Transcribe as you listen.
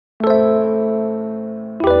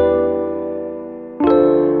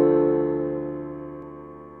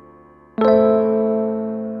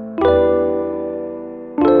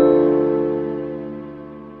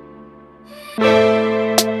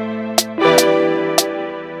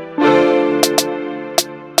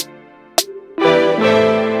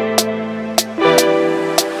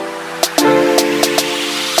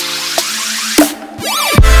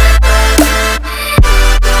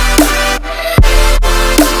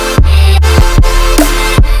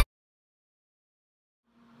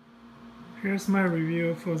Here's my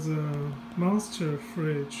review for the Monster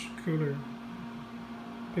fridge cooler.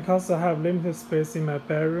 Because I have limited space in my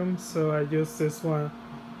bedroom, so I use this one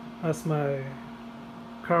as my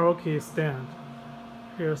karaoke stand.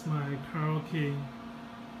 Here's my karaoke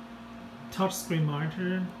touchscreen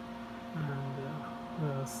monitor, and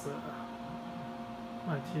there's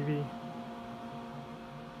my TV.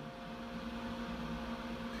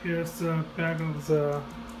 Here's the back of the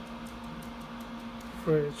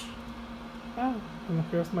fridge. Oh, and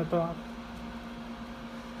here's my dog.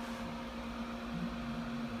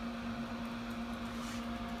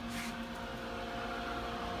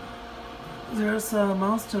 There's a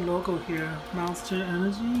Monster logo here, Monster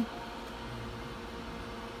Energy.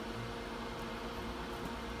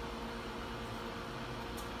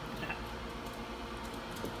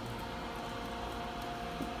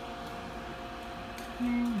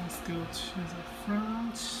 Okay, let's go to the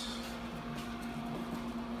front.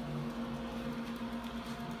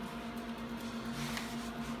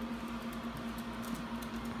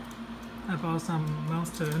 I bought some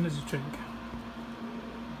Monster energy drink.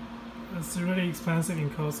 It's really expensive in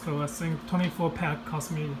Costco. I think 24 pack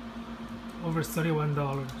cost me over $31.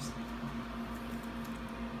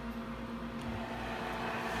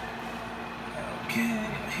 Okay,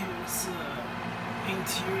 here's the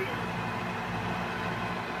interior.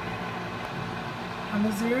 And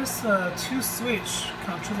there's two switch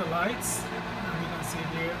control the lights, and you can see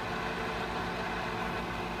here.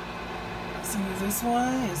 I think this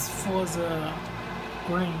one is for the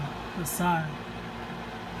green, the sun.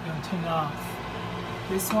 You can turn off.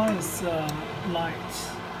 This one is light.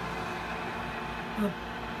 The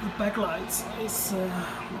backlight is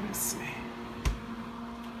let me see.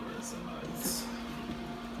 Where's the lights?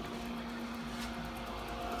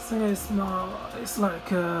 I think it's not. It's like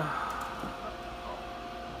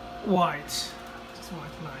white, just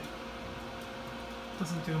white light.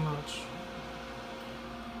 Doesn't do much.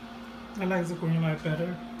 I like the green light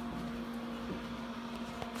better.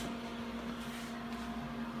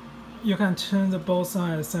 You can turn the both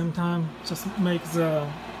on at the same time, just make the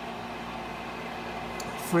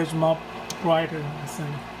fridge more brighter, I think.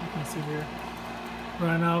 You can see here.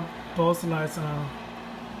 Right now, both lights are on.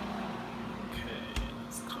 Okay,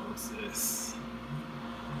 let's close this.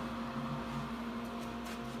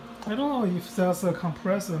 I don't know if there's a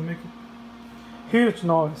compressor making huge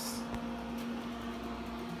noise.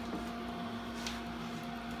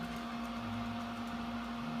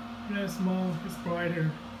 It's more, it's brighter.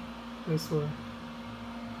 This way.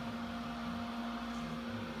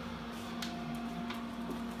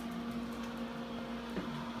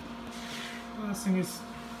 I think it's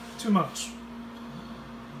too much.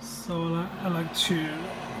 So I like to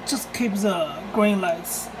just keep the green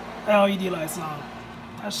lights, LED lights on.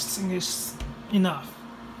 I just think it's enough.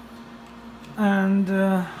 And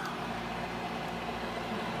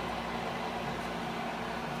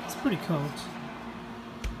it's pretty cold.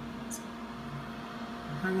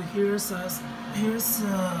 And here's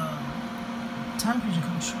temperature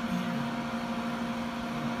control here.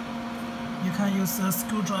 You can use a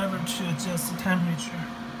screwdriver to adjust the temperature.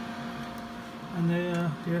 And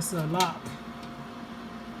then here's a lock.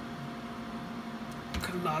 You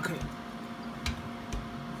can lock it,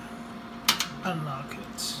 unlock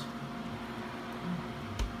it.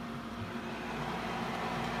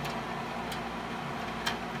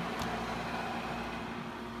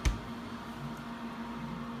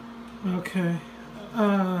 Okay,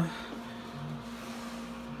 I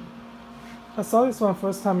saw this one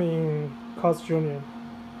first time in Cost Junior,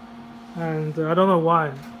 and I don't know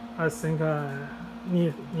why. I think I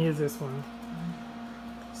need this one.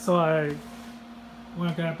 So when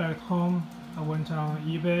I got back home, I went on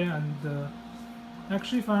eBay and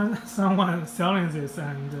actually found someone selling this,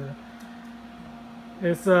 and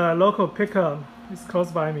it's a local pickup. It's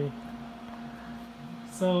close by me.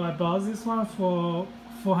 So I bought this one for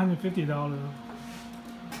 $450.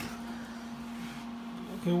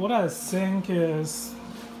 Okay, what I think is,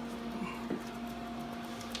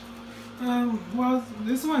 well,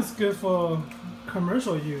 this one is good for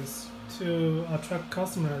commercial use to attract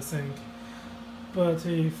customers, I think. But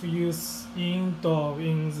if you use indoor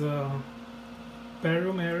in the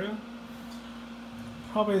bedroom area,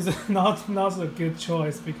 probably is not a good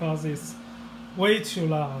choice because it's way too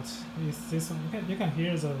loud. It's this one. You can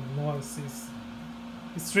hear the noise. It's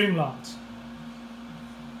extreme loud.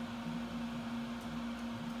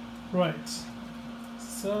 Right.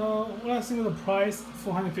 So what I think of the price,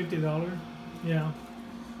 $450. Yeah.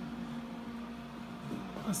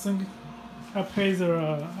 I think I paid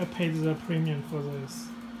the premium for this.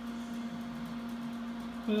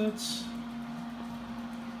 But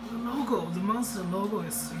The logo, the Monster logo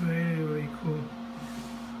is really, really cool.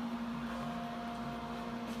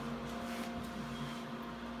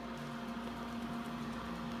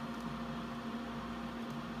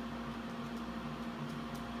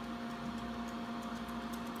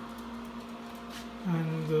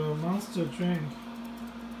 And the Monster drink,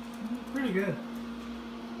 pretty good.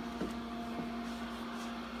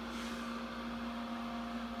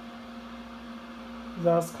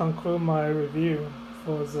 Thus conclude my review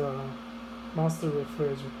for the Monster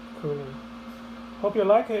Refrigerator Cooler. Hope you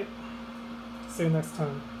like it. See you next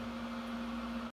time.